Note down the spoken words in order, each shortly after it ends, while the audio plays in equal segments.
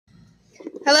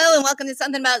Hello and welcome to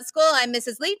Something About School. I'm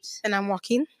Mrs. Leach. And I'm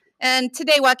Joaquin. And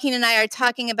today Joaquin and I are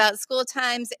talking about school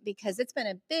times because it's been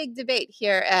a big debate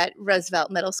here at Roosevelt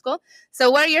Middle School.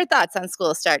 So what are your thoughts on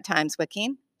school start times,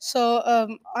 Joaquin?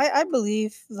 I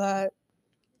believe that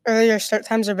earlier start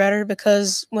times are better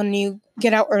because when you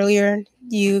get out earlier,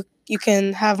 you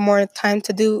can have more time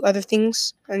to do other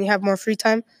things and you have more free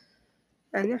time.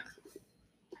 And yeah.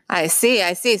 I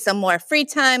see. Some more free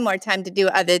time, more time to do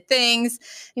other things.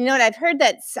 You know what? I've heard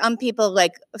that some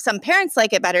parents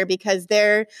like it better because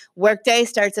their workday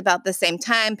starts about the same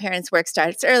time. Parents' work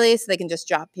starts early, so they can just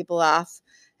drop people off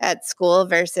at school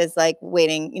versus like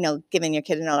waiting, giving your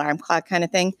kid an alarm clock kind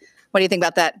of thing. What do you think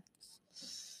about that?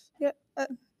 Yeah, I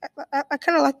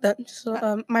kind of like that.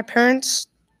 So my parents,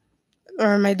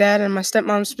 or my dad and my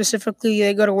stepmom specifically,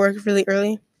 they go to work really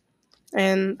early.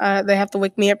 And they have to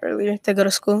wake me up earlier to go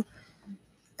to school.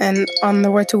 And on the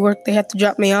way to work, they have to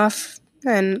drop me off.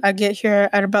 And I get here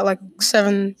at about like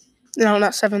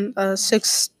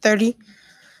 6:30.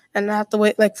 And I have to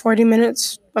wait like 40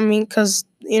 minutes. Because,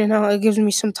 it gives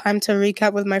me some time to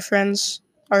recap with my friends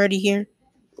already here.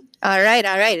 All right.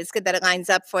 It's good that it lines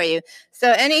up for you.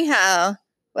 So anyhow,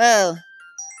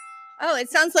 it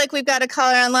sounds like we've got a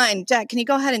caller online. Jack, can you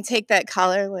go ahead and take that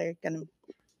caller? We're going to...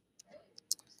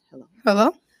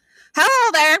 Hello?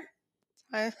 Hello there.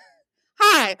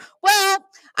 Hi. Well,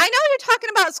 I know you're talking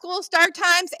about school start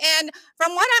times, and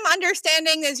from what I'm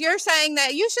understanding is you're saying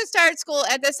that you should start school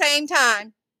at the same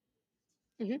time.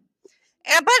 Mm-hmm.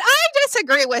 But I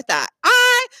disagree with that.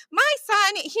 My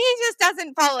son, he just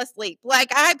doesn't fall asleep.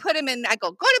 Like I put him in, I go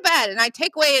to bed, and I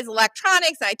take away his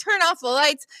electronics, and I turn off the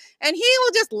lights, and he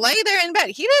will just lay there in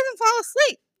bed. He doesn't fall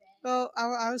asleep. Well,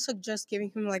 I would suggest giving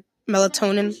him like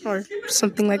melatonin or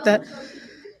something like that.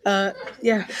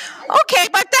 Yeah. Okay,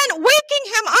 but then waking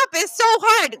him up is so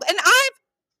hard, and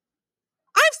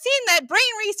I've seen that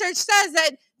brain research says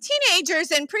that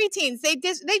teenagers and preteens they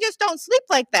just don't sleep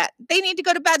like that. They need to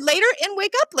go to bed later and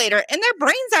wake up later, and their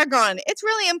brains are gone. It's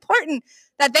really important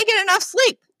that they get enough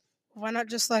sleep. Why not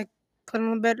just like put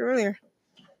them in bed earlier?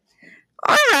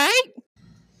 All right.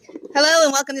 Hello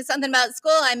and welcome to Something About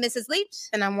School. I'm Mrs. Leach.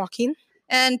 And I'm Joaquin.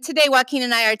 And today Joaquin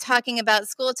and I are talking about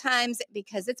school times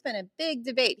because it's been a big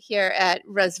debate here at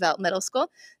Roosevelt Middle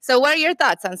School. So what are your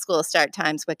thoughts on school start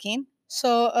times, Joaquin?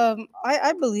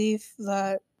 I believe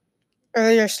that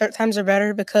earlier start times are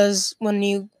better because when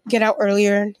you get out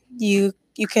earlier, you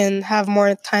can have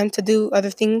more time to do other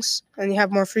things and you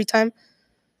have more free time.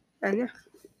 And yeah.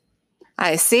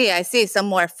 I see. Some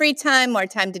more free time, more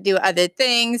time to do other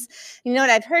things. You know what?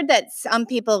 I've heard that some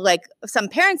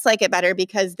parents like it better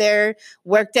because their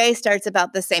workday starts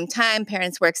about the same time.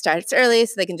 Parents' work starts early,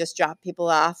 so they can just drop people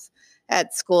off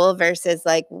at school versus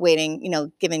like waiting,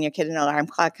 giving your kid an alarm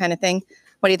clock kind of thing.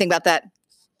 What do you think about that?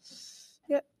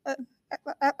 Yeah, I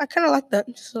kind of like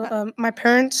that. So my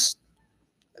parents,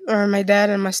 or my dad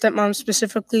and my stepmom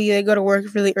specifically, they go to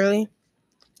work really early.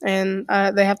 And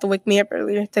they have to wake me up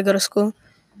earlier to go to school.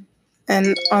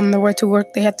 And on the way to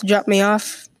work, they have to drop me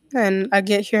off. And I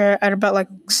get here at about like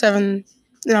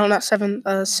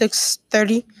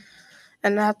 6:30.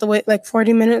 And I have to wait like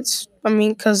 40 minutes.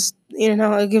 Because,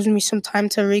 it gives me some time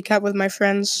to recap with my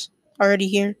friends already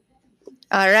here.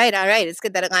 All right. It's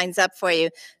good that it lines up for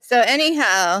you. So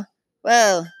anyhow,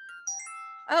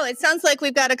 it sounds like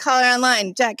we've got a caller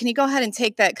online. Jack, can you go ahead and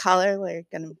take that caller? We're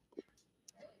going to...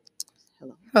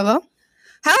 Hello?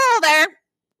 Hello there.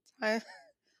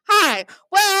 Hi.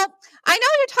 Well, I know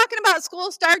you're talking about school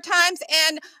start times,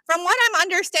 and from what I'm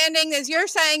understanding is you're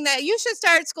saying that you should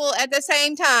start school at the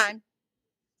same time.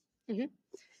 Mm-hmm.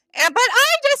 But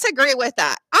I disagree with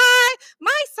that.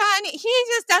 My son, he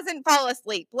just doesn't fall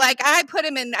asleep. Like I put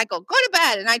him in, I go to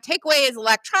bed, and I take away his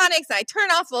electronics, and I turn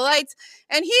off the lights,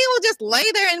 and he will just lay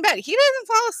there in bed. He doesn't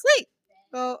fall asleep.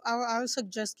 Well, I would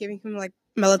suggest giving him like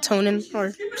melatonin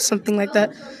or something like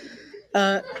that.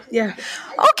 Yeah.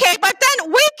 Okay, but then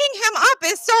waking him up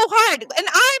is so hard, and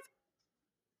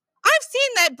I've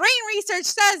seen that brain research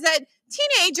says that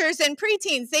teenagers and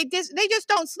preteens they just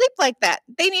don't sleep like that.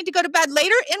 They need to go to bed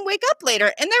later and wake up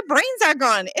later, and their brains are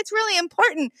gone. It's really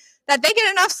important that they get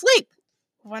enough sleep.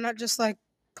 Why not just like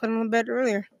put them in bed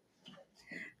earlier?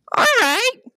 All right.